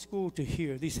the whole school to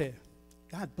hear, dice,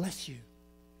 God bless you.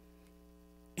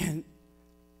 And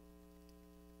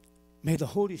may the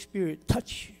Holy Spirit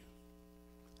touch you.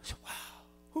 I said, wow.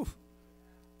 Whew.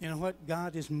 You know what?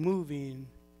 God is moving.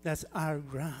 That's our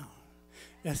ground.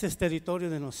 Ese es territorio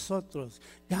de nosotros.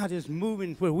 God is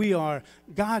moving where we are.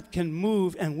 God can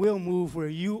move and will move where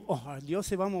you are. Dios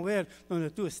se va a mover donde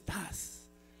tú estás.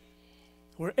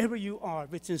 Wherever you are,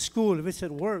 if it's in school, if it's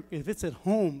at work, if it's at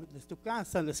home, en tu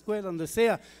casa, en la escuela, donde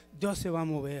sea, Dios se va a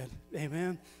mover.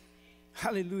 Amen.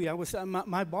 Hallelujah.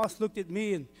 My boss looked at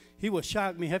me and he was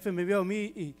shocked. Mi jefe me vio a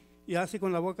mí y así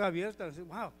con la boca abierta. I said,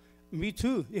 wow, me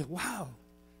too. He said, wow,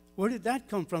 where did that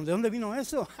come from? ¿De dónde vino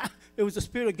eso? It was the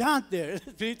Spirit of God there. El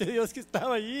Espíritu de Dios que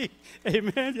estaba allí.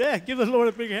 Amen. Yeah, give the Lord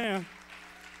a big hand.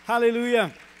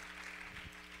 Hallelujah.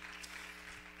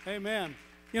 Amen.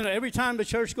 You know, every time the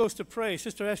church goes to pray,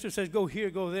 Sister Esther says, go here,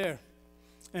 go there.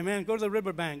 Amen. Go to the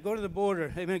riverbank. Go to the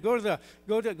border. Amen. Go to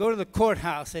the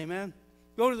courthouse. Amen.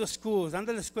 Go to the schools.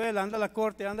 Anda a la escuela, anda a la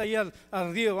corte, anda allí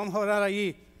al río. Vamos a orar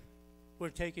allí. We're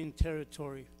taking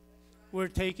territory. We're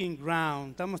taking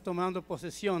ground. Estamos tomando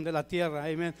posesión de la tierra.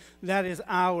 Amen. That is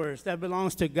ours. That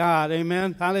belongs to God.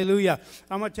 Amen. Hallelujah.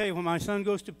 I'm going to tell you, when my son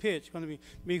goes to pitch,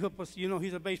 mi hijo, pues, you know,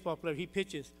 he's a baseball player. He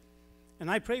pitches. And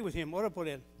I pray with him. Oro por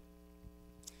él.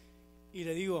 Y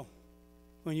le digo,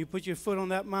 when you put your foot on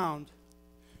that mound,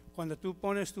 cuando tú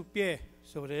pones tu pie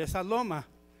sobre esa loma,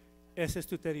 ese es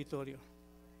tu territorio.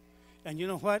 And you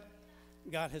know what?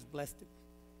 God has blessed it.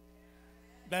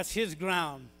 That's his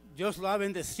ground. Dios lo ha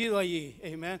bendecido allí.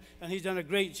 Amen. And he's done a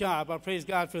great job. I praise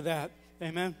God for that.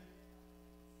 Amen.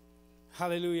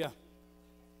 Hallelujah.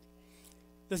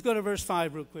 Let's go to verse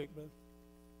 5 real quick, brother.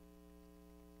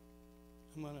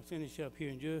 I'm going to finish up here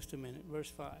in just a minute. Verse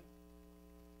 5.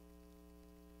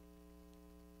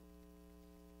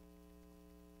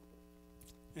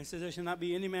 And says, there shall not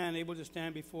be any man able to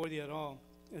stand before thee at all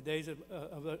the days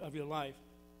of your life.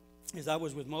 As I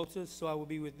was with Moses, so I will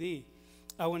be with thee.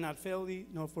 I will not fail thee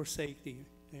nor forsake thee.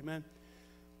 Amen.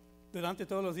 Durante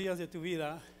todos los días de tu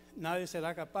vida, nadie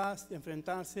será capaz de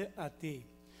enfrentarse a ti.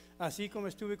 Así como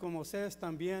estuve con Moisés,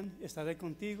 también estaré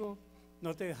contigo.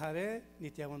 No te dejaré ni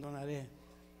te abandonaré.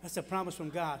 That's a promise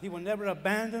from God. He will never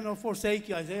abandon or forsake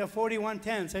you. Isaiah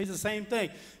 41:10 says the same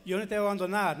thing. Yo no te voy a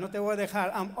abandonar, no te voy a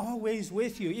dejar. I'm always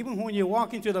with you. Even when you're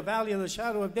walking through the valley of the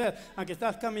shadow of death, aunque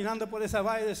estás caminando por esa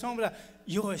valle de sombra,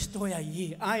 yo estoy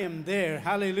allí. I am there.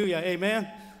 Hallelujah. Amen.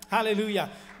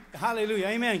 Hallelujah. Hallelujah.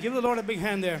 Amen. Give the Lord a big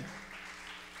hand there.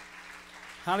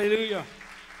 Hallelujah.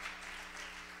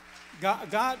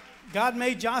 God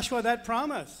made Joshua that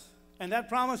promise. And that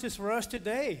promise is for us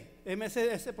today. Amen.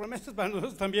 Esa promesa es para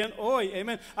nosotros también hoy.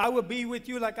 Amen. I will be with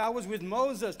you like I was with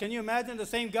Moses. Can you imagine the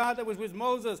same God that was with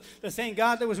Moses, the same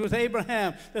God that was with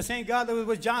Abraham, the same God that was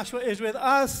with Joshua is with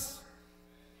us?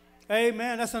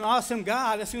 Amen. That's an awesome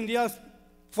God. That's un Dios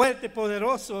fuerte,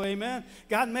 poderoso. Amen.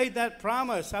 God made that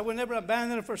promise. I will never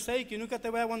abandon or forsake you. Nunca te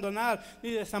voy a abandonar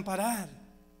ni desamparar.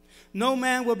 No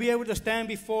man will be able to stand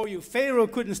before you. Pharaoh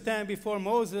couldn't stand before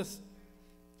Moses.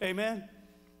 Amen.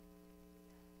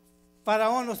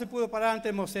 Faraón no se pudo parar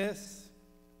ante Moisés.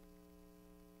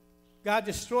 God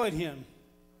destroyed him.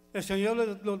 El Señor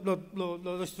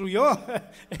lo destruyó.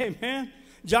 Amen.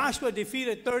 Joshua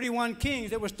defeated 31 kings.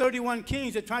 There was 31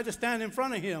 kings that tried to stand in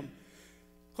front of him.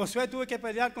 Josué tuvo que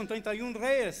pelear con 31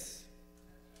 reyes.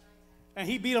 And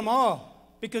he beat them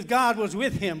all because God was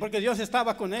with him. Porque Dios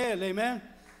estaba con él. Amen.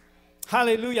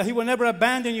 Hallelujah. He will never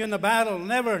abandon you in the battle.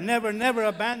 Never, never, never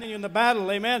abandon you in the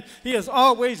battle. Amen. He is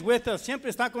always with us.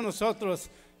 Siempre está con nosotros.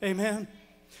 Amen.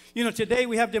 You know, today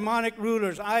we have demonic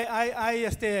rulers.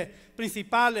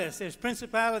 Principales, there's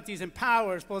principalities and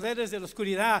powers, poderes de la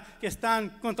oscuridad que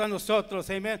están contra nosotros.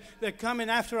 Amen. They're coming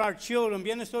after our children.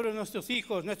 Vienen sobre nuestros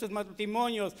hijos, nuestros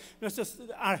matrimonios,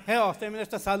 our health, amen,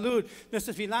 nuestra salud,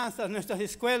 nuestras finanzas, nuestras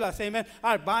escuelas. Amen.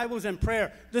 Our Bibles and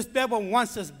prayer. This devil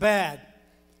wants us bad.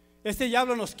 Este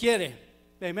diablo nos quiere.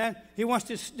 Amen. He wants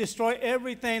to destroy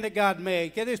everything that God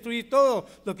made. Quiere destruir todo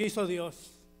lo que hizo Dios.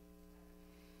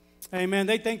 Amen.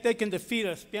 They think they can defeat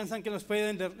us. Piensan que nos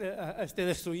pueden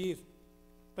destruir.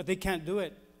 But they can't do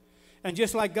it. And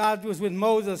just like God was with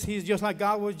Moses, he's just like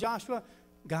God was with Joshua,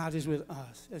 God is with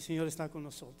us. El Señor está con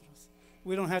nosotros.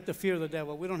 We don't have to fear the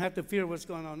devil. We don't have to fear what's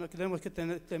going on. No tenemos que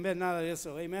temer nada de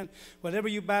eso. Amen. Whatever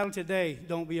you battle today,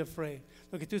 don't be afraid.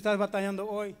 Lo que tú estás batallando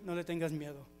hoy, no le tengas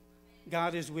miedo.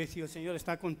 God is with you. El Señor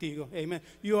está contigo. Amen.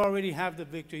 You already have the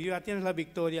victory. You ya tienes la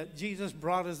victoria. Jesus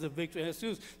brought us the victory.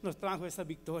 Jesús nos trajo esa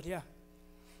victoria.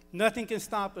 Nothing can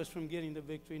stop us from getting the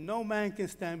victory. No man can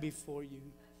stand before you.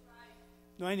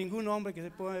 No hay ningún hombre que se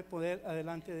pueda poner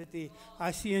adelante de ti. I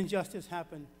see injustice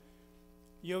happen.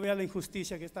 Yo veo la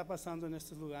injusticia que está pasando en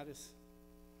estos lugares.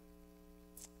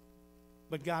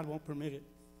 But God won't permit it.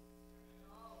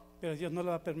 Pero Dios no lo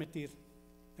va a permitir.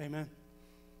 Amen.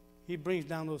 He brings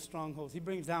down those strongholds. He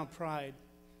brings down pride.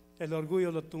 El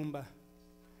orgullo lo tumba.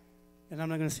 And I'm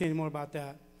not going to say any more about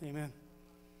that. Amen.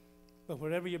 But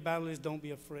wherever your battle is, don't be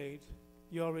afraid.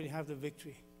 You already have the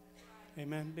victory.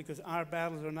 Amen. Because our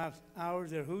battles are not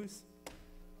ours, they're whose?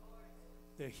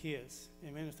 They're His.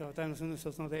 Amen.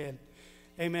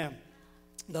 Amen.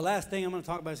 The last thing I'm going to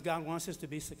talk about is God wants us to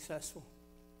be successful.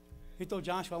 He told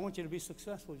Joshua, I want you to be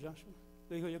successful, Joshua.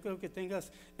 Le dijo, yo creo que tengas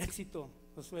éxito,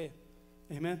 Josué.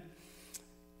 Amen.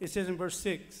 It says in verse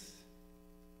 6.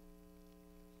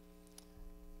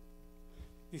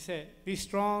 He said, be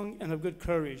strong and of good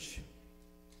courage,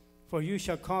 for you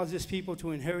shall cause this people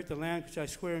to inherit the land which I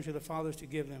swear unto the fathers to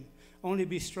give them. Only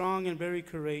be strong and very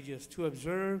courageous, to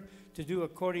observe, to do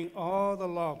according all the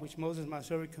law which Moses my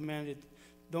servant commanded.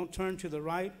 Don't turn to the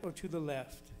right or to the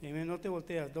left. Amen. No te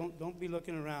volteas. Don't be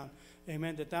looking around.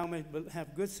 Amen. That thou may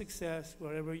have good success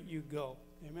wherever you go.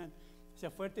 Amen. Sea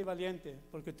fuerte y valiente,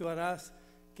 porque tú harás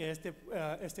que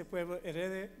este pueblo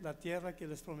herede la tierra que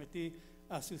les prometí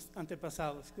a sus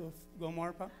antepasados. Go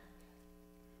more, pa.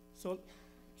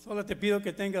 Solo te pido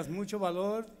que tengas mucho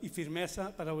valor y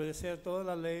firmeza para obedecer toda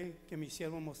la ley que mi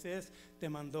siervo Moisés te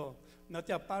mandó. No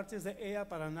te apartes de ella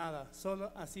para nada.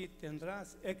 Solo así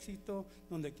tendrás éxito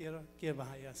donde quiera que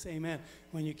vayas. Amen.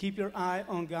 When you keep your eye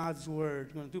on God's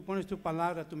word, cuando tú pones tu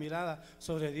palabra, tu mirada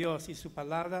sobre Dios y su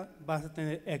palabra, vas a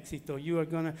tener éxito. You are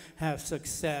going to have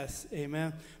success.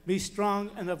 Amen. Be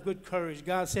strong and of good courage.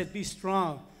 God said, be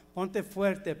strong. Ponte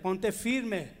fuerte. Ponte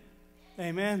firme.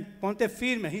 Amen. Ponte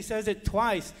firme. He says it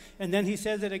twice, and then he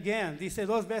says it again. Dice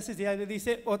dos veces y ahí le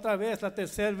dice otra vez, la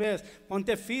tercera vez.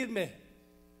 Ponte firme.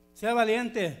 Sea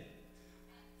valiente.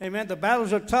 Amen. The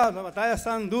battles are tough. Las batallas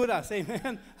son duras.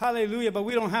 Amen. Hallelujah. But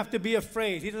we don't have to be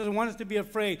afraid. He doesn't want us to be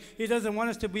afraid. He doesn't want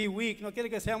us to be weak. No quiere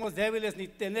que seamos débiles ni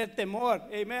tener temor.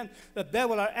 Amen. The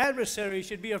devil, our adversary,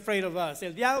 should be afraid of us.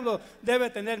 El diablo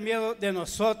debe tener miedo de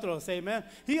nosotros. Amen.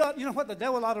 You know what? The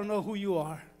devil ought to know who you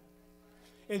are.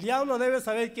 El diablo debe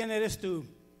saber quién eres tú.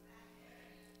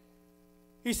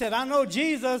 He said, I know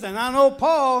Jesus and I know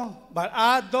Paul, but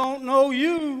I don't know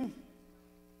you.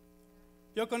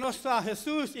 Yo conozco a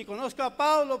Jesús y conozco a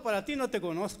Pablo, pero a ti no te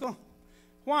conozco.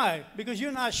 Why? Because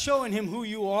you're not showing him who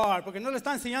you are. Porque no le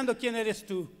está enseñando quién eres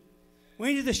tú.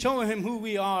 We need to show him who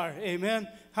we are. Amen.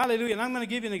 Hallelujah. And I'm going to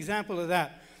give you an example of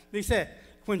that. Dice,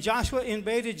 when Joshua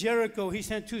invaded Jericho, he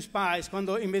sent 2 spies.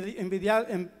 Cuando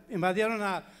invadieron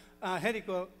a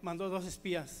Jericho, mandó 2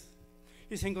 espías.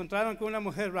 Y se encontraron con una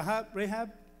mujer, Rahab.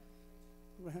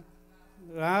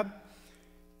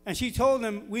 And she told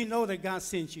them, we know that God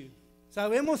sent you.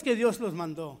 Sabemos que Dios los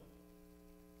mandó.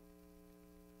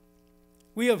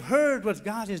 We have heard what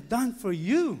God has done for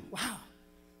you. Wow.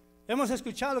 Hemos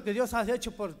escuchado lo que Dios ha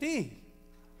hecho por ti.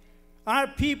 Our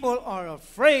people are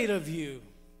afraid of you.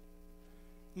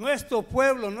 Nuestro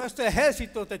pueblo, nuestro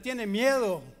ejército te tiene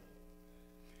miedo.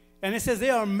 And it says they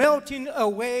are melting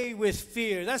away with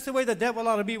fear. That's the way the devil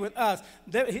ought to be with us.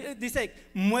 Dice,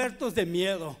 muertos de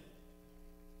miedo.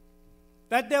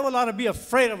 That devil ought to be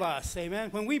afraid of us, amen.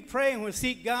 When we pray and we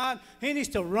seek God, he needs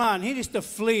to run, he needs to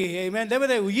flee, amen. Debe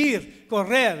de huir,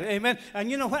 correr, amen.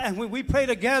 And you know what? And when we pray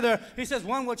together, he says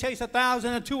 1 will chase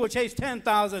 1,000 and 2 will chase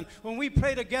 10,000. When we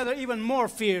pray together, even more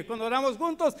fear. Cuando oramos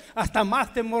juntos, hasta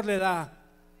más temor le da.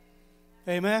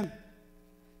 Amen.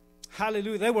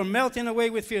 Hallelujah. They were melting away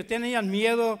with fear. Tenían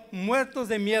miedo, muertos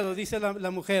de miedo, dice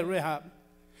la mujer Rahab.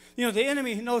 You know, the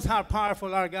enemy knows how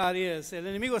powerful our God is. El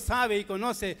enemigo sabe y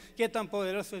conoce qué tan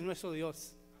poderoso es nuestro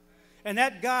Dios. And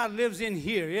that God lives in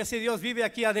here. Y ese Dios vive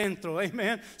aquí adentro.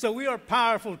 Amen. So we are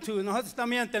powerful too. Nosotros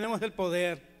también tenemos el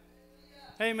poder.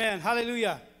 Amen.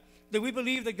 Hallelujah. Do we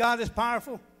believe that God is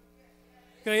powerful?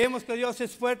 Creemos que Dios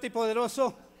es fuerte y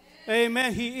poderoso.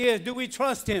 Amen. He is. Do we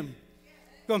trust him?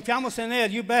 Confiamos en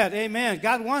él, you bet, amen.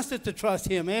 God wants us to trust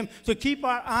him, amen. So keep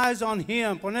our eyes on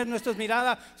him. Poner nuestras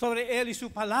miradas sobre él y su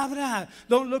palabra.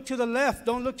 Don't look to the left,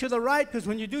 don't look to the right, because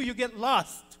when you do, you get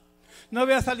lost. No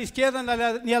veas a la izquierda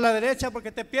ni a la derecha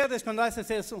porque te pierdes cuando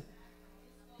haces eso.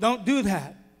 Don't do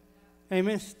that.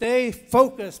 Amen. Stay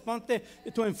focused. Ponte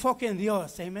tu enfoque en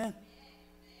Dios, amen.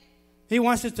 He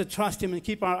wants us to trust him and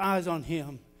keep our eyes on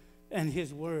him and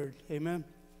his word, amen.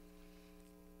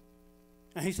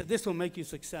 And he said, this will make you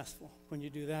successful when you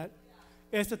do that.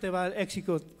 Esto te va a dar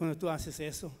éxito cuando tú haces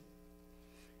eso.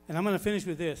 And I'm going to finish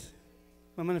with this.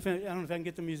 I don't know if I can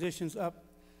get the musicians up.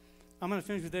 I'm going to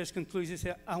finish with this conclusion.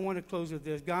 Say, I want to close with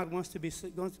this. God wants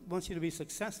you to be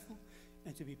successful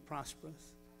and to be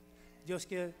prosperous. Dios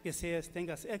quiere que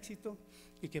tengas éxito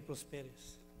y que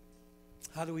prosperes.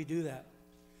 How do we do that?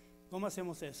 ¿Cómo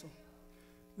hacemos eso?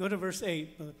 Go to verse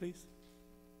 8, brother, please.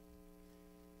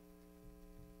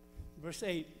 Verse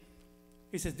 8.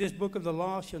 He says, this book of the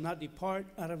law shall not depart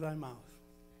out of thy mouth,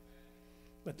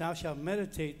 but thou shalt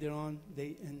meditate thereon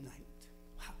day and night.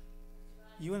 Wow.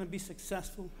 You want to be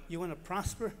successful? You want to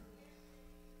prosper?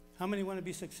 How many want to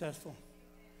be successful?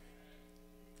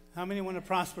 How many want to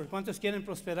prosper? ¿Cuántos quieren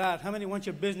prosperar? How many want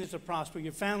your business to prosper,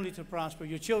 your family to prosper,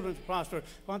 your children to prosper?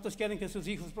 ¿Cuántos quieren que sus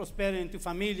hijos prosperen, tu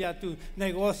familia, tu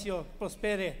negocio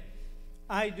prospere?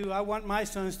 I do. I want my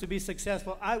sons to be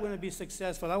successful. I want to be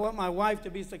successful. I want my wife to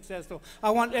be successful. I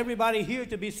want everybody here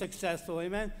to be successful.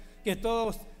 Amen. Que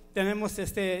todos tenemos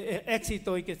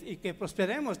éxito y que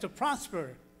prosperemos, to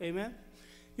prosper. Amen.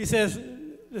 He says,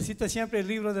 recita siempre el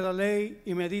libro de la ley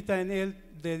y medita en él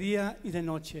de día y de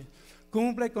noche.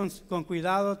 Cumple con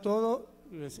cuidado todo,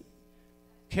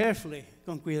 carefully,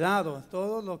 con cuidado,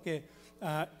 todo lo que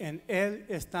en él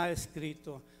está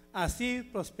escrito. Así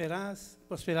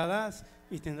prosperarás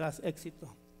y tendrás éxito.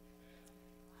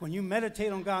 When you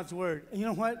meditate on God's word, and you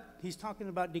know what? He's talking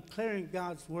about declaring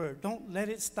God's word. Don't let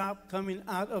it stop coming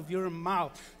out of your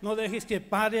mouth. No dejes que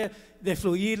pare de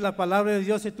fluir la palabra de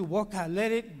Dios de tu boca.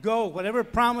 Let it go. Whatever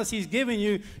promise He's given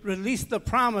you, release the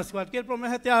promise. Cualquier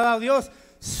promesa te ha dado Dios,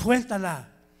 suéltala.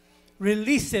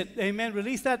 Release it, amen.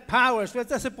 Release that power,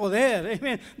 suelta ese poder,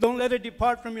 amen. Don't let it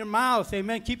depart from your mouth,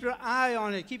 amen. Keep your eye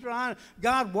on it, keep your eye on it.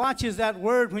 God watches that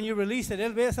word when you release it.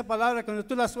 Él ve esa palabra cuando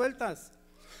tú la sueltas.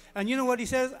 And you know what He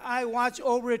says? I watch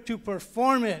over it to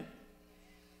perform it.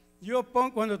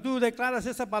 Cuando tú declaras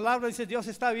esa palabra, dice Dios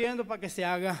está viendo para que se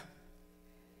haga.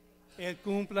 Él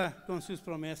cumpla con sus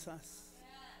promesas.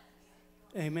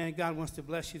 Amen. God wants to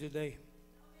bless you today.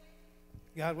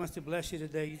 God wants to bless you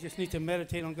today. You just need to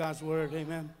meditate on God's word.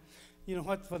 Amen. You know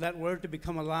what? For that word to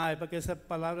become alive, para que esa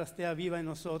palabra esté viva en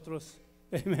nosotros.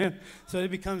 Amen. So it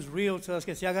becomes real to us,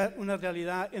 que se haga una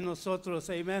realidad en nosotros.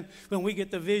 Amen. When we get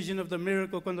the vision of the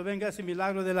miracle, cuando venga ese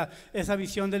milagro esa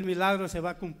visión del milagro se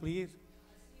va a cumplir.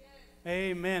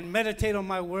 Amen. Meditate on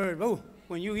my word. Oh,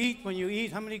 when you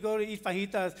eat, how many go to eat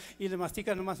fajitas y le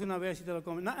masticas nomás una vez y te lo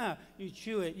comes? Nah, you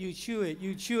chew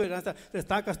it, hasta te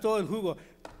sacas todo el jugo.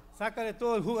 Sácale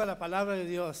todo el jugo a la palabra de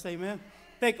Dios. Amen.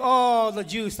 Take all the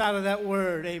juice out of that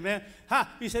word. Amen.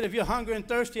 He said, if you're hungry and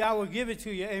thirsty, I will give it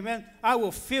to you. Amen. I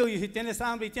will fill you. Si tienes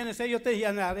hambre y tienes sed, yo te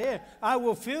llenaré. I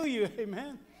will fill you.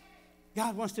 Amen.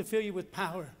 God wants to fill you with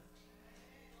power.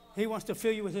 He wants to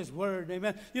fill you with His word.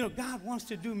 Amen. You know, God wants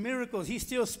to do miracles. He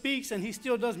still speaks and He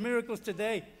still does miracles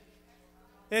today.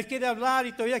 Él quiere hablar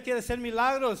y todavía quiere hacer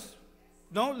milagros.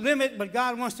 Don't limit what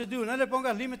God wants to do. No le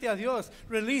pongas límite a Dios.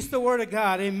 Release the word of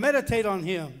God and meditate on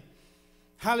Him.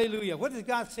 Hallelujah. What is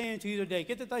God saying to you today?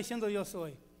 ¿Qué te está diciendo Dios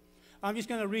hoy? I'm just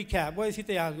going to recap. Voy a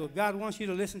decirte algo. God wants you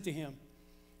to listen to Him.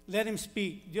 Let Him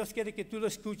speak. Dios quiere que tú lo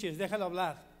escuches. Déjalo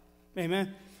hablar.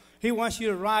 Amen. He wants you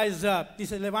to rise up.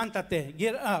 Dice, levántate.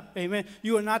 Get up. Amen.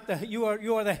 You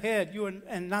are the head.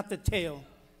 And not the tail.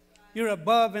 You're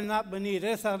above and not beneath.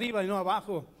 Eres arriba y no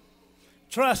abajo.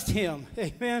 Trust Him,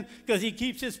 amen, because He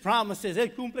keeps His promises.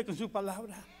 Él cumple con su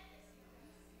palabra.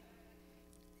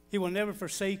 He will never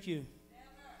forsake you.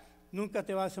 Nunca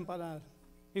te va a desamparar.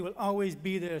 He will always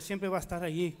be there. Siempre va a estar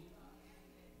allí.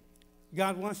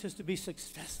 God wants us to be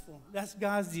successful. That's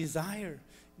God's desire.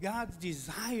 God's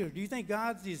desire. Do you think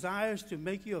God desires to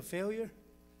make you a failure?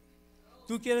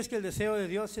 ¿Tú quieres que el deseo de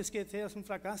Dios es que seas un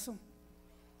fracaso?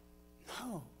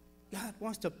 No. God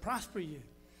wants to prosper you.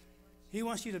 He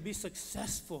wants you to be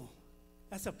successful.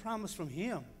 That's a promise from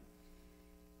Him.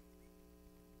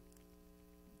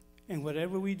 And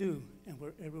whatever we do and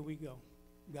wherever we go,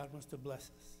 God wants to bless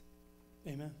us.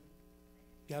 Amen.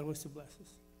 God wants to bless us.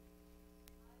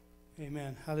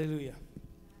 Amen. Hallelujah.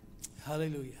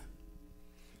 Hallelujah.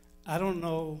 I don't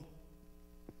know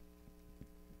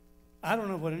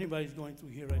what anybody's going through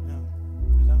here right now.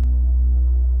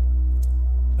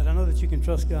 But I know that you can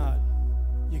trust God.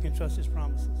 You can trust His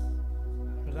promises.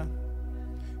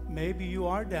 Maybe you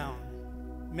are down.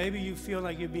 Maybe you feel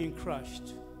like you're being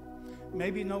crushed.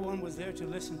 Maybe no one was there to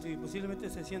listen to you. Posiblemente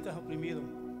se sientas oprimido.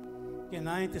 Que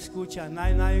nadie te escucha.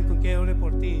 Nadie con que ore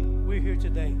por ti. We're here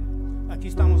today. Aquí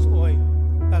estamos hoy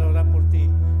para orar por ti.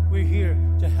 We're here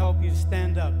to help you to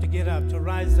stand up, to get up, to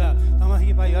rise up. Estamos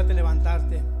aquí para ayudarte a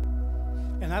levantarte.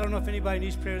 And I don't know if anybody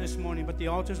needs prayer this morning, but the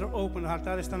altars are open. Los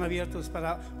altares están abiertos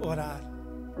para orar.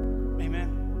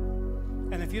 Amen.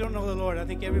 And if you don't know the Lord, I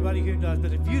think everybody here does,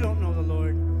 but if you don't know the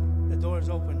Lord, The door is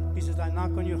open. He says, I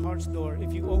knock on your heart's door.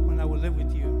 If you open, I will live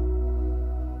with you.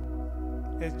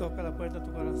 Él toca la puerta de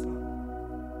tu corazón.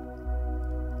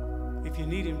 If you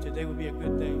need him, today will be a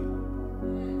good day.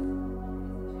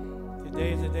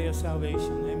 Today is the day of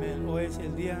salvation. Amen. Hoy es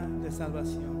el día de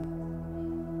salvación.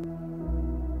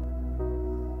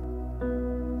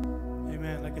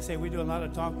 Amen. Like I say, we do a lot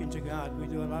of talking to God. We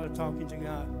do a lot of talking to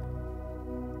God.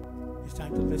 It's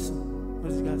time to listen.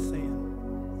 What is God saying?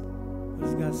 What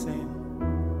is God saying?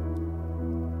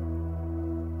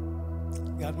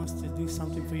 God wants to do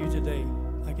something for you today.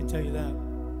 I can tell you that.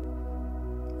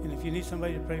 And if you need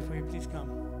somebody to pray for you, please come.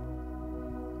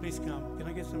 Please come. Can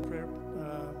I get some prayer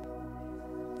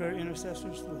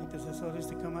intercessors, los intercesores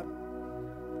to come up?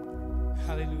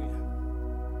 Hallelujah.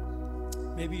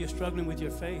 Maybe you're struggling with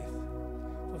your faith.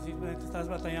 Posiblemente estás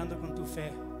batallando con tu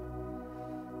fe.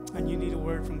 And you need a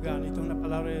word from God. Necesitas una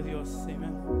palabra de Dios.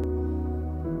 Amen.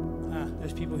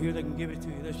 There's people here that can give it to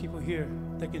you. There's people here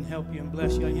that can help you and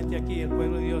bless you. Hay gente aquí, el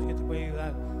pueblo de Dios, que te puede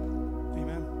ayudar.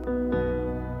 Amen.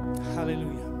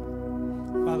 Hallelujah.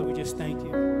 Father, we just thank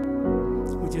you.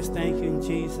 We just thank you in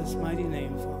Jesus' mighty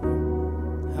name, Father.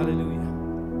 Hallelujah.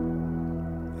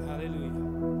 Hallelujah.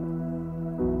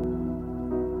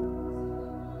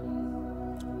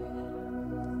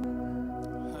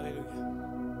 Hallelujah.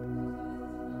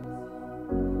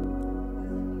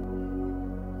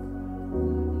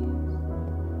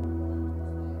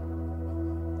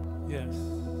 Yes.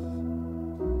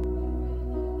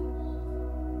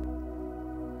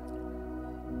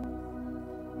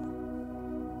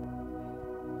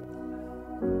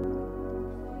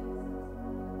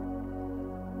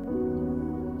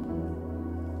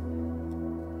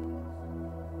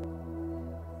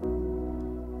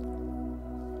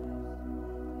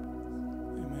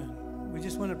 We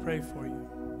just want to pray for you.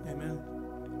 Amen.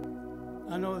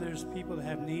 I know there's people that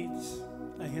have needs.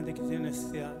 Hay gente que tiene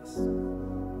necesidades.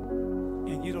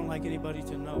 And you don't like anybody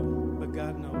to know, but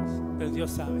God knows. Pero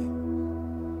Dios sabe.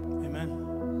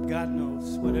 Amen. God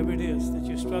knows. Whatever it is that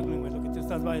you're struggling with, lo que tú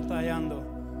estás batallando,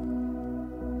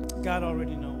 God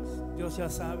already knows. Dios ya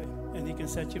sabe. And He can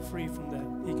set you free from that.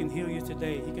 He can heal you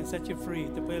today. He can set you free.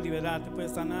 Te puede liberar, te puede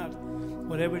sanar.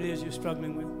 Whatever it is you're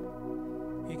struggling with,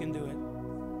 He can do it.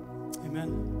 Amen.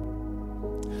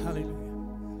 Hallelujah.